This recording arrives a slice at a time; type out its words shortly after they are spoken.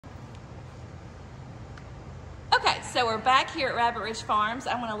so we're back here at Rabbit Ridge Farms.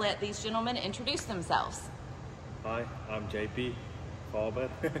 I want to let these gentlemen introduce themselves. Hi, I'm JP Faber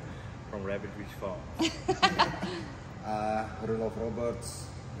from Rabbit Ridge Farms. Rudolph Roberts,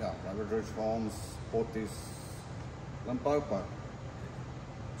 yeah, Rabbit Ridge Farms, Potties, Limpopo.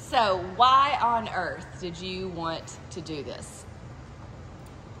 So why on earth did you want to do this?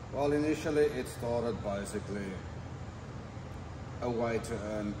 Well, initially it started basically a way to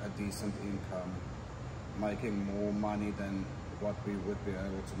earn a decent income, making more money than what we would be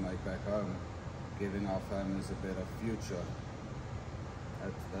able to make back home, giving our families a better future.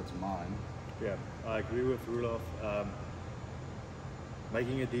 That's mine. Yeah, I agree with Rudolph.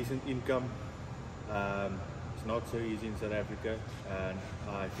 Making a decent income is not so easy in South Africa, and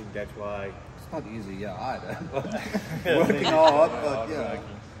I think that's why It's not easy, yeah, either. Working hard, but yeah.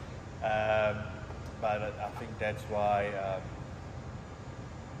 But I think that's why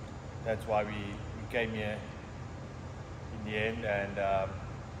we came here in the end, and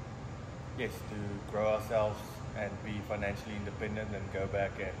yes, to grow ourselves and be financially independent and go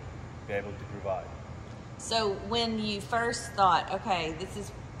back and be able to provide. So when you first thought, okay, this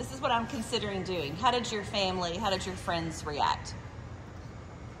is what I'm considering doing, how did your family, how did your friends react?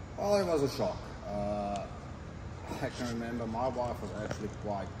 Well, it was a shock. I can remember my wife was actually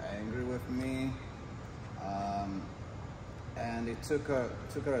quite angry with me, and it took her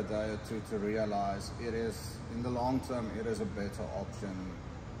a day or two to realize it is, in the long term, it is a better option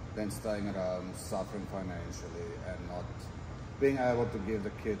than staying at home, suffering financially, and not being able to give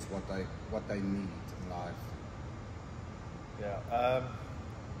the kids what they need in life. Yeah.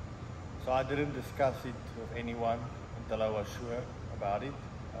 So I didn't discuss it with anyone until I was sure about it.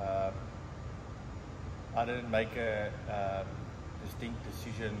 I didn't make a distinct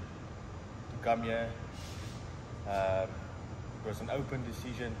decision to come here. It was an open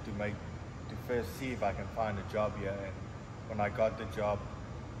decision to first see if I can find a job here. And when I got the job,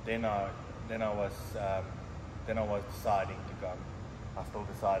 then I was deciding to come. I still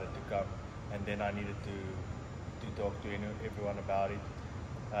decided to come, and then I needed to talk to everyone about it.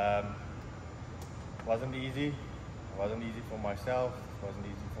 It wasn't easy. It wasn't easy for myself. It wasn't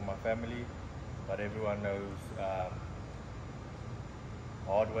easy for my family. But everyone knows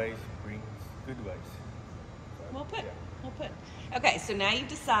hard ways brings good ways. So, Well put. yeah. Well put. Okay, so now you've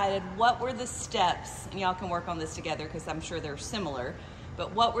decided, what were the steps, and y'all can work on this together because I'm sure they're similar,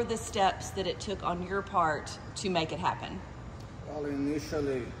 but what were the steps that it took on your part to make it happen? Well,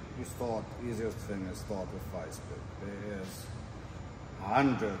 initially, easiest thing is start with Facebook. There is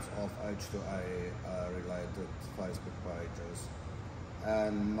hundreds of H2A related Facebook pages,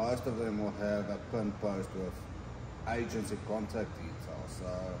 and most of them will have a pinned post with agency contact details.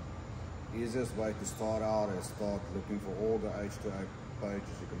 So easiest way to start out is start looking for all the H2A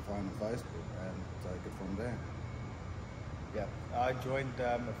pages you can find on Facebook and take it from there. Yeah, I joined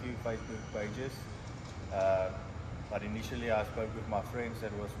a few Facebook pages, but initially I spoke with my friends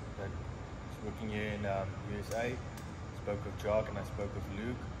that was working here in USA. I spoke with Jock and I spoke with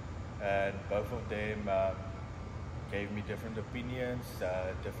Luke, and both of them gave me different opinions,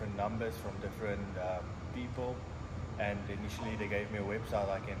 different numbers from different people, and initially they gave me a website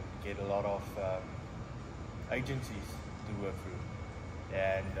I can get a lot of agencies to work through,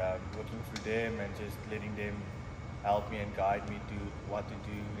 and working through them and just letting them help me and guide me to what to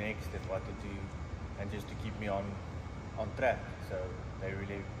do next and what to do, and just to keep me on track. So they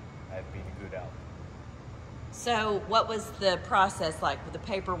really have been a good help. So what was the process like with the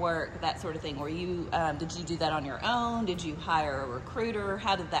paperwork, that sort of thing? Were you, did you do that on your own? Did you hire a recruiter?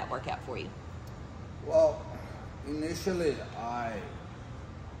 How did that work out for you? Well, initially I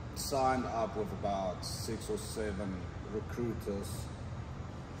signed up with about 6 or 7 recruiters,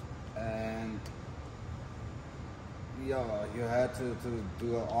 and yeah, you had to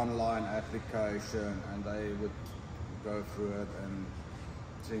do an online application, and they would go through it and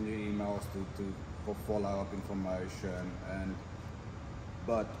send you emails for follow-up information.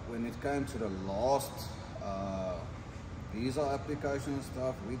 But when it came to the last visa application and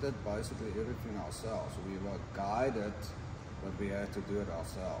stuff, we did basically everything ourselves. We were guided, but we had to do it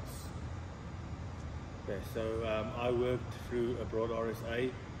ourselves. Okay, so I worked through Abroad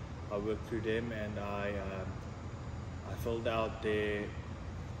RSA. I worked through them, and I filled out their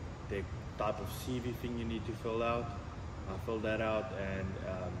type of CV thing you need to fill out. I filled that out, and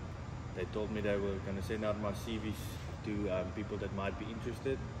they told me they were going to send out my CVs to people that might be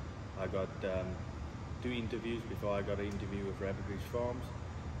interested. I got 2 interviews before I got an interview with Rabbit Ridge Farms,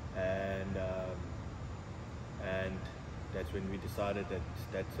 and that's when we decided that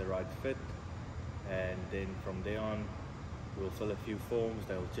that's the right fit. And then from there on, we'll fill a few forms,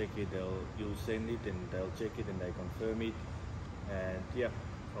 they'll check it, you'll send it and they'll check it and they confirm it. And yeah,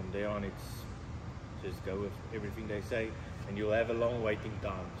 from there on it's just go with everything they say, and you'll have a long waiting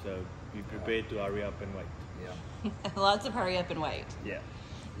time, so be prepared to hurry up and wait. Yeah. Lots of hurry up and wait. Yeah.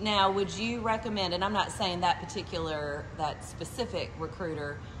 Now, would you recommend, and I'm not saying that specific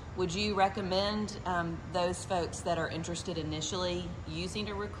recruiter, would you recommend those folks that are interested initially using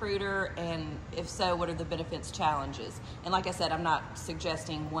a recruiter? And if so, what are the benefits, challenges? And like I said, I'm not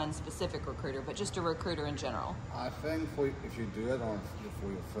suggesting one specific recruiter, but just a recruiter in general. I think if you do it for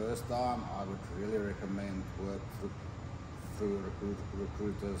your first time, I would really recommend work through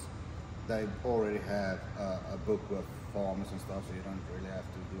recruiters. They already have a book with forms and stuff, so you don't really have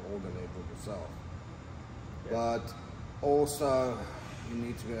to do all the labor yourself. Yeah. But also, you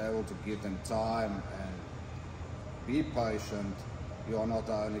need to be able to give them time and be patient. You are not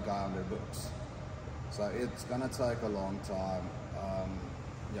the only guy on their books, so it's gonna take a long time.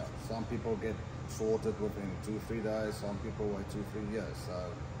 Yeah, some people get sorted within 2-3 days. Some people wait 2-3 years.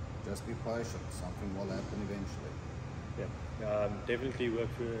 So just be patient. Something will happen eventually. Yeah, definitely work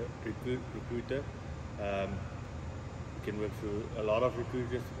for a recruiter. You can work through a lot of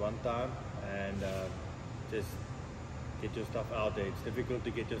recruiters at one time, and just get your stuff out there. It's difficult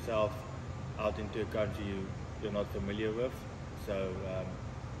to get yourself out into a country you're not familiar with, so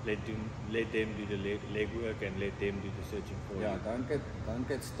let them do the legwork and let them do the searching for you. Yeah, don't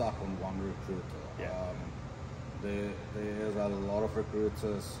get stuck on one recruiter. Yeah. There's a lot of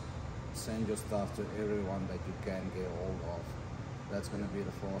recruiters. Send your stuff to everyone that you can get hold of. That's going to be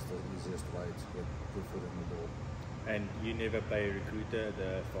the fastest, easiest way to get your foot in the door. And you never pay a recruiter,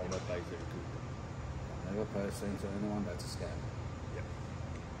 the farmer pays the recruiter. Never pay a cent to anyone, that's a scam. Yep.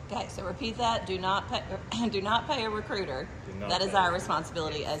 Okay, so repeat that. Do not pay a recruiter. That is our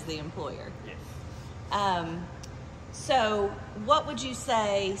responsibility as the employer. Yes. So what would you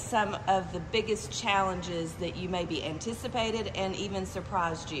say some of the biggest challenges that you maybe anticipated and even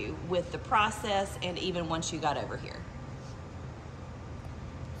surprised you with the process and even once you got over here?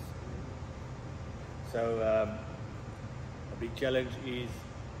 So a big challenge is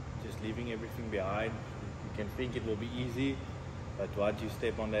just leaving everything behind. You can think it will be easy, but once you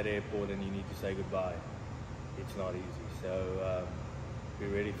step on that airport and you need to say goodbye, it's not easy. So be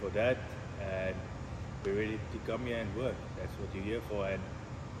ready for that, and be ready to come here and work. That's what you're here for,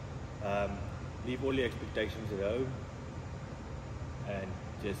 and leave all your expectations at home and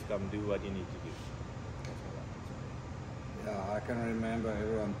just come do what you need to do. That's all I can say. Yeah, I can remember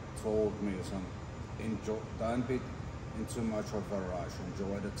everyone told me don't be in too much of a rush.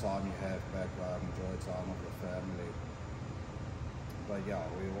 Enjoy the time you have back home, enjoy the time with your family. But yeah,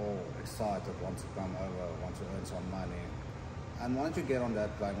 we're all excited, want to come over, want to earn some money. And once you get on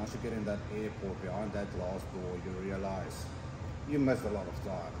that plane, once you get in that airport, behind that glass door, you realize you missed a lot of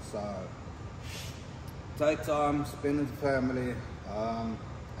time. So take time, spend with family,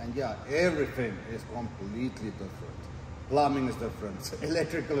 and yeah, everything is completely different. Plumbing is different,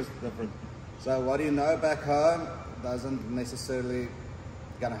 electrical is different. So what you know back home doesn't necessarily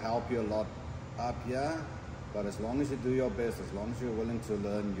gonna help you a lot up here, but as long as you do your best, as long as you're willing to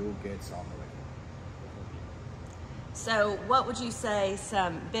learn, you'll get somewhere. So what would you say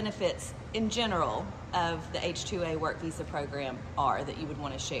some benefits in general of the H2A work visa program are that you would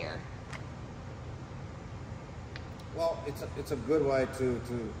want to share? Well, it's a good way to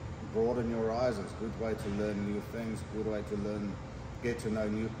broaden your horizons, good way to learn new things, good way to get to know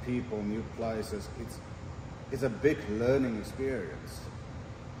new people, new places. It's a big learning experience.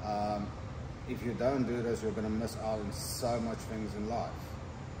 If you don't do this, you're going to miss out on so much things in life.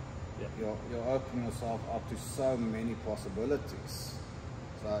 Yeah. You're opening yourself up to so many possibilities.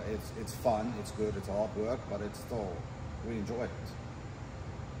 So it's fun, it's good, it's hard work, but it's still, we enjoy it.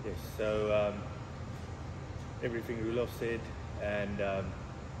 Yes, so everything Roelof said, and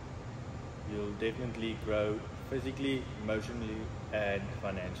you'll definitely grow physically, emotionally, and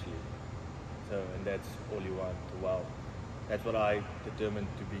financially. So, and that's all you want. Well, that's what I determined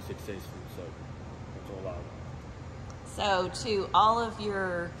to be successful. So that's all I want. So to all of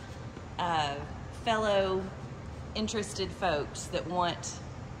your fellow interested folks that want,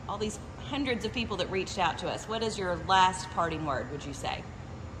 all these hundreds of people that reached out to us, what is your last parting word, would you say?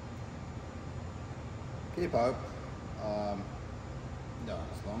 Keep hope. Yeah,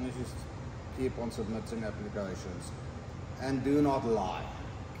 as long as you keep on submitting applications, and do not lie.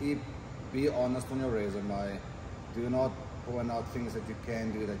 Be honest on your resume. Do not point out things that you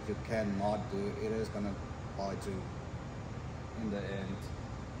can do that you cannot do. It is going to bite you in the end.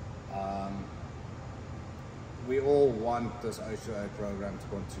 We all want this H2A program to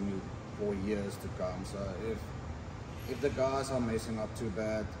continue for years to come. So if the guys are messing up too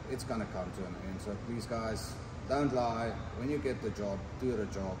bad, it's gonna come to an end. So please guys, don't lie. When you get the job, do the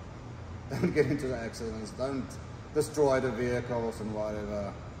job. Don't get into the accidents, don't destroy the vehicles and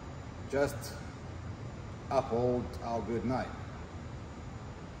whatever. Just uphold our good name.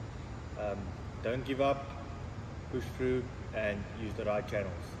 Don't give up, push through, and use the right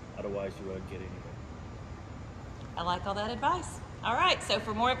channels. Otherwise, you won't get anywhere. I like all that advice. All right, so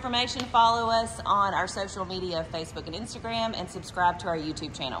for more information, follow us on our social media, Facebook and Instagram, and subscribe to our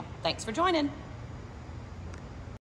YouTube channel. Thanks for joining.